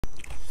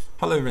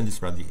Hello everyone, this is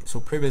Bradley. So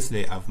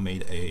previously I've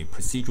made a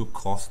procedural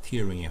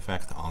clustering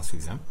effect on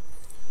Suzanne.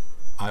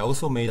 I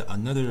also made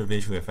another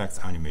visual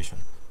effects animation.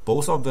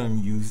 Both of them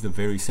use the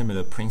very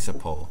similar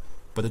principle,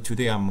 but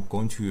today I'm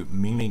going to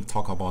mainly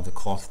talk about the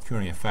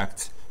clustering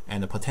effect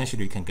and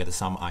potentially you can get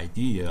some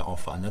idea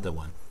of another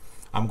one.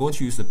 I'm going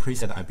to use the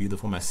preset I built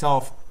for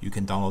myself. You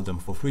can download them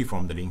for free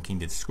from the link in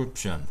the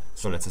description.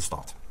 So let's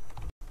start.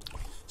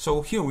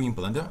 So here we're in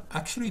Blender.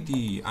 Actually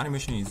the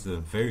animation is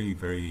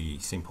very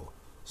simple.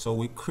 So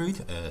we create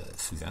a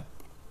Suzanne,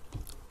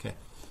 okay,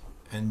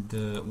 and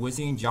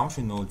within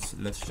geometry nodes,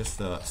 let's just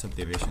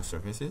subdivision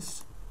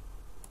surfaces.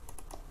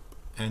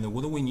 And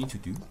what do we need to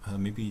do?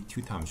 Maybe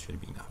 2 times should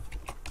be enough.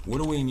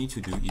 What we need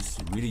to do is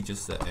really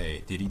just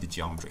delete the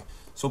geometry.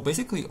 So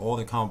basically, all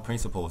the kind of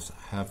principles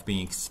have been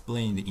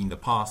explained in the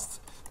past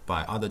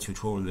by other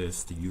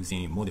tutorialists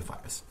using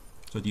modifiers.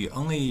 So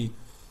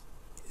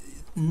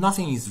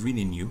nothing is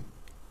really new.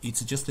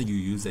 It's just that you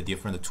use a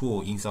different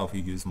tool. Instead of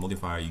you use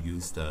modifier, you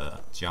use the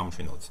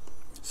geometry nodes.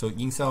 So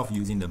instead of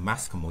using the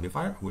mask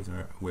modifier,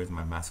 where's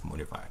my mask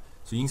modifier?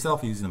 So instead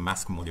of using the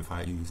mask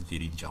modifier, you use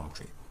delete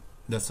geometry.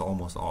 That's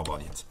almost all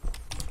about it.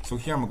 So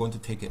here I'm going to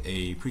take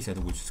a preset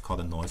which is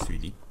called noise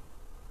 3D.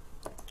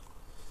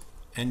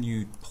 And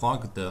you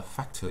plug the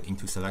factor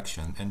into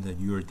selection and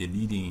you're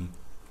deleting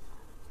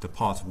the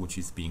part which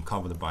is being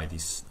covered by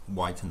this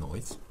white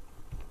noise.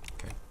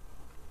 Okay.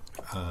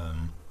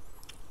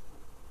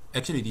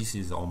 Actually, this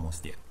is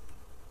almost there.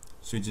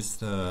 So you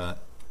just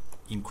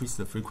increase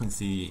the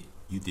frequency,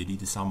 you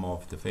delete some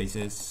of the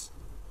faces,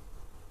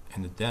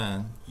 and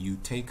then you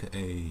take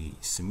a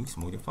smooth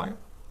modifier.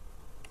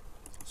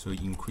 So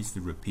you increase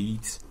the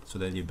repeat so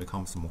that it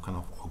becomes more kind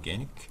of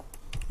organic.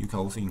 You can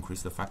also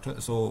increase the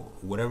factor. So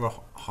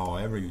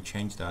however you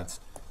change that,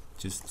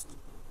 just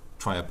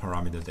try a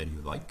parameter that you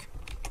like.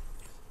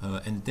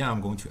 And then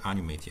I'm going to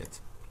animate it.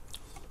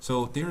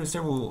 So there are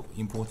several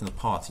important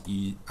parts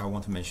I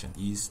want to mention.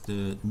 Is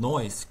the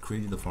noise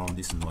created from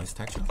this noise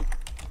texture.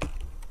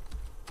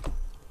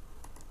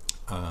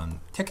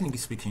 Technically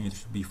speaking, it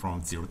should be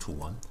from 0 to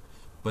 1,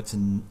 but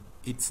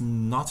it's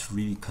not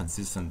really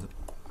consistent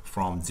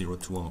from 0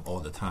 to 1 all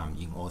the time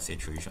in all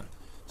situations.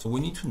 So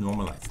we need to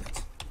normalize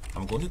that.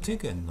 I'm going to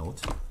take a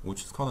node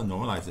which is called a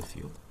normalizer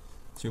field.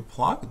 So you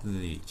plug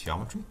the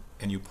geometry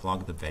and you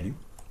plug the value.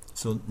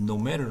 So no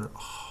matter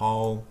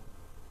how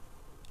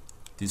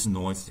this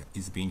noise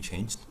is being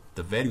changed,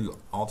 the value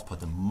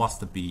output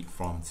must be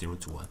from 0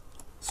 to 1.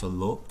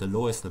 So the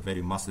lowest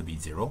value must be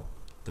 0,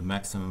 the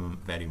maximum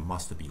value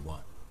must be 1.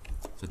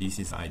 So this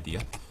is the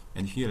idea.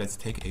 And here let's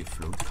take a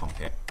float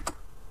compare.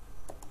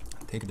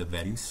 Take the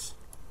values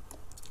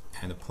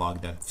and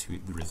plug that to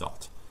the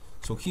result.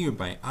 So here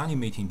by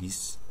animating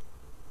this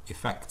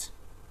effect,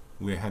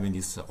 we're having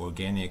this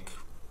organic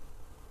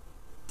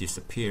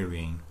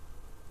disappearing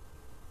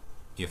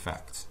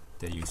effect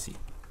that you see.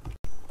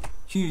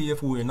 Here,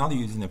 if we're not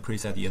using a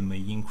preset, it may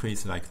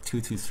increase like 2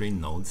 to 3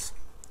 nodes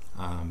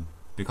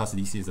because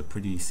this is a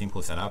pretty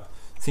simple setup.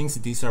 Since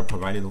these are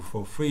provided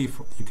for free,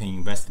 you can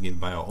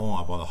investigate by your own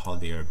about how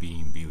they are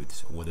being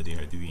built, what they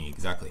are doing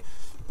exactly.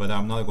 But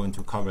I'm not going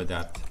to cover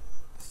that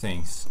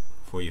things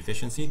for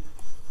efficiency.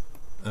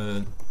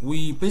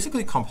 We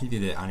basically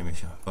completed the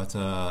animation, but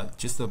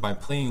just by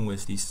playing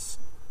with these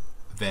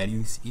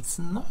values, it's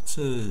not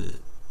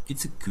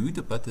it's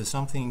good, but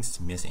something's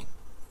missing.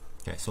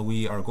 Okay, so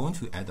we are going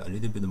to add a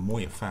little bit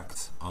more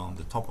effects on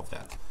the top of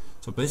that.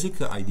 So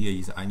basic idea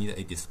is I need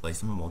a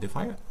displacement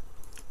modifier.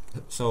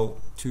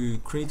 So to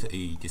create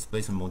a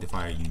displacement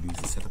modifier, you use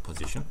the set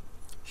position.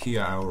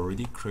 Here I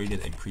already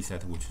created a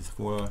preset which is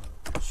for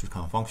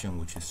Suzanne function,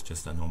 which is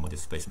just a normal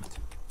displacement.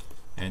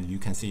 And you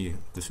can see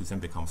the Suzanne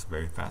becomes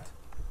very fat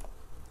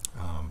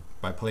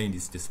by playing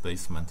this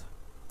displacement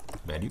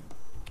value.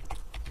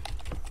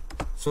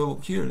 So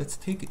here let's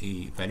take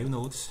a value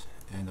nodes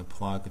and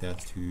plug that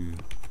to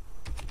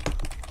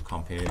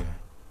compare,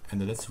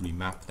 and let's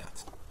remap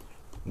that.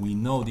 We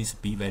know this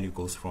B value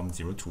goes from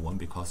 0 to 1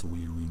 because we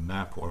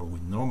remap or we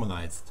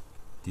normalized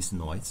this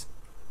noise,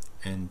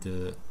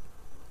 and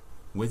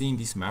within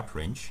this map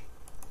range,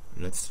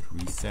 let's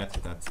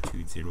reset that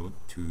to 0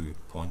 to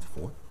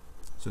 0.4,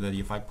 so that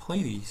if I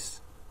play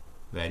these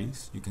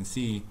values, you can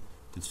see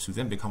the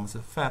Suzanne becomes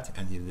fat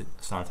and it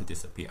starts to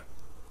disappear.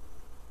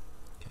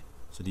 Okay,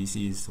 so this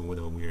is what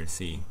we're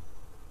seeing.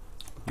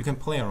 You can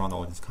play around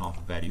all these kind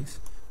of values.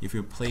 If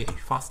you play a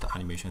fast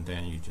animation,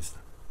 then you just,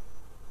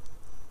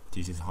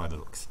 this is how it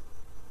looks.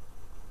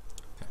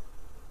 Okay.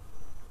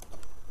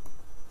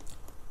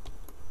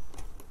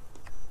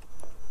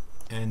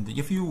 And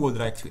if you would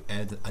like to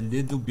add a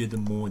little bit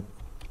more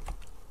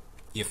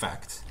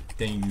effect,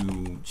 then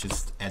you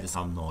just add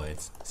some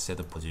noise, set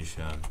the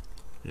position.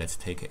 Let's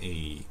take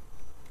a,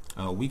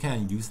 we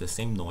can use the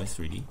same noise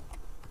 3D,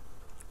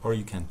 or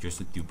you can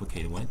just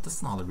duplicate one. It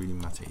does not really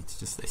matter, it's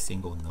just a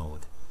single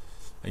node.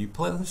 You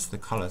place the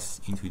colors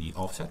into the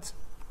offset.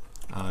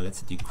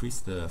 Let's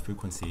decrease the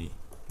frequency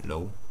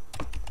low,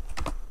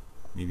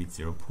 maybe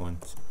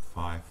 0.5,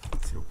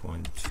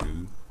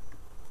 0.2,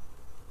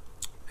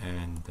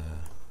 and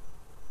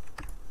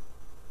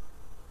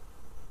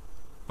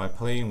by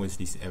playing with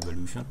this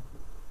evolution,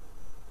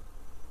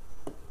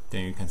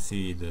 then you can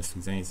see the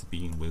Suzanne is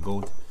being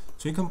wiggled.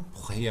 So you can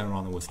play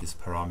around with these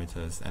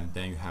parameters, and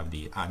then you have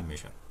the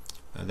animation.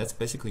 That's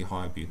basically how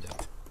I build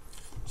that.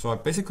 So I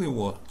basically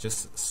will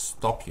just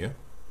stop here,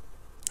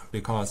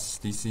 because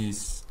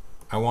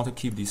I want to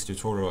keep this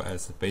tutorial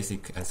as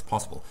basic as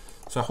possible.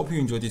 So I hope you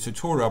enjoyed this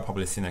tutorial. I'll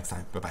probably see you next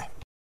time. Bye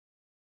bye.